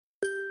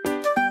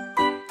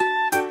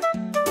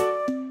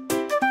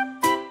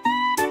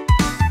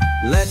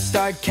Let's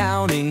start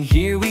counting,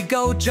 here we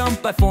go.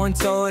 Jump by 4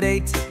 until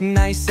 8,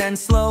 nice and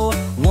slow.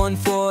 1,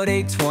 4,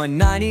 8,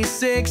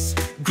 196.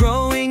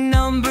 Growing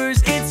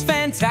numbers, it's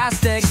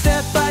fantastic.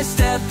 Step by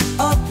step,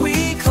 up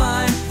we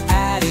climb.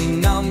 Adding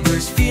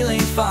numbers,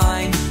 feeling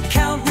fine.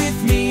 Count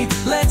with me,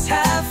 let's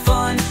have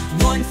fun.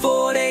 1,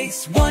 4,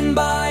 8, one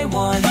by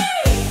one.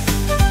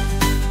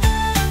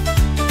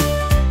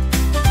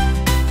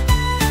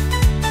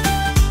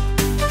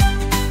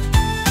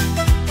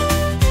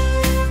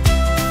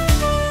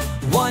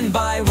 One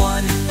by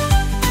one.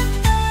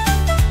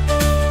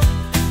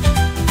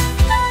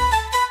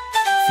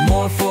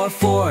 More 4,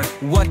 4,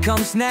 what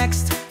comes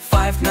next?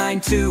 5,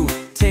 9, 2,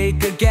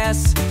 take a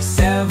guess.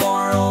 7,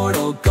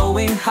 8,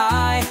 going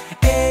high.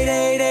 8,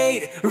 8,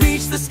 8,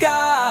 reach the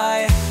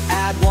sky.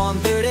 Add 1,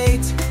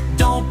 38,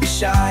 don't be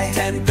shy.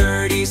 10,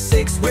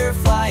 36, we're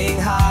flying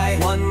high.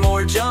 One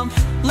more jump,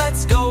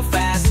 let's go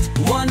fast.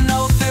 1,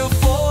 0 through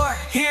 4,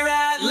 here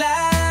at last.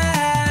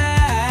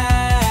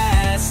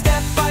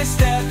 Step by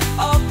step,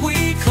 up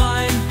we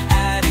climb.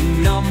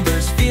 Adding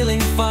numbers,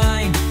 feeling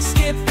fine.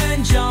 Skip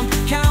and jump,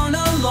 count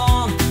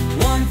along.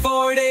 1,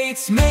 4,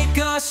 8, make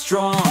us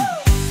strong.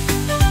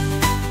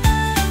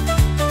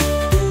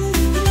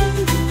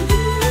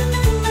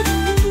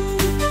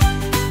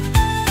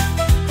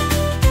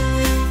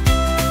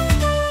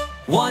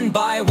 One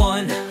by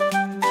one.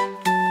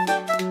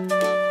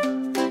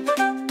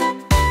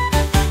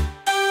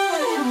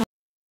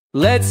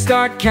 Let's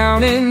start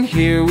counting,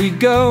 here we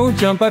go.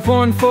 Jump by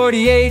 4 and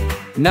 48,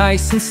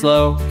 nice and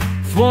slow.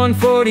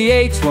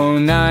 148,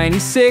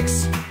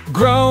 196.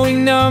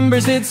 Growing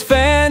numbers, it's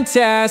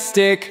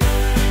fantastic.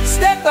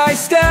 Step by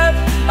step,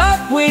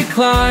 up we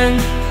climb.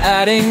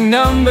 Adding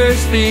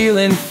numbers,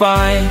 feeling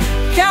fine.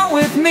 Count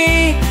with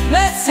me,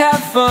 let's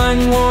have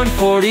fun.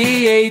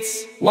 148,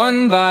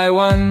 one by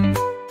one.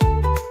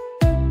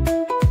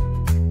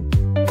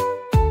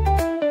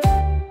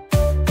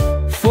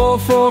 4,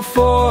 4,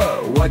 4,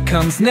 what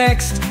comes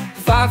next?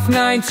 5,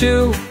 9,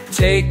 2,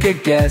 take a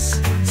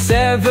guess.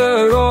 7,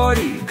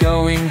 8,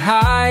 going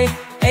high.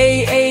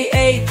 8, 8,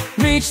 8,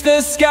 reach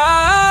the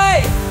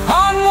sky.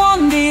 On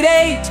 1 beat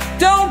 8,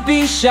 don't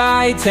be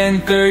shy.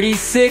 10,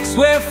 36,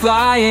 we're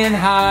flying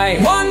high.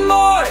 One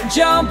more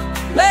jump,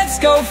 let's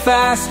go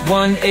fast.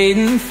 1, 8,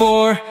 and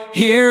 4,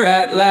 here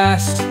at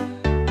last.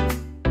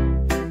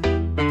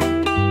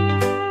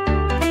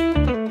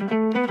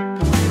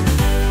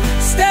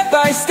 Step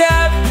by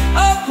step,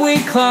 up we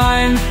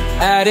climb.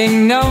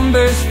 Adding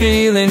numbers,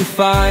 feeling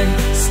fine.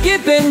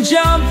 Skip and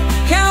jump,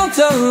 count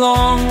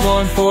along.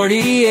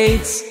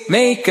 148,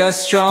 make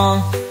us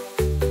strong.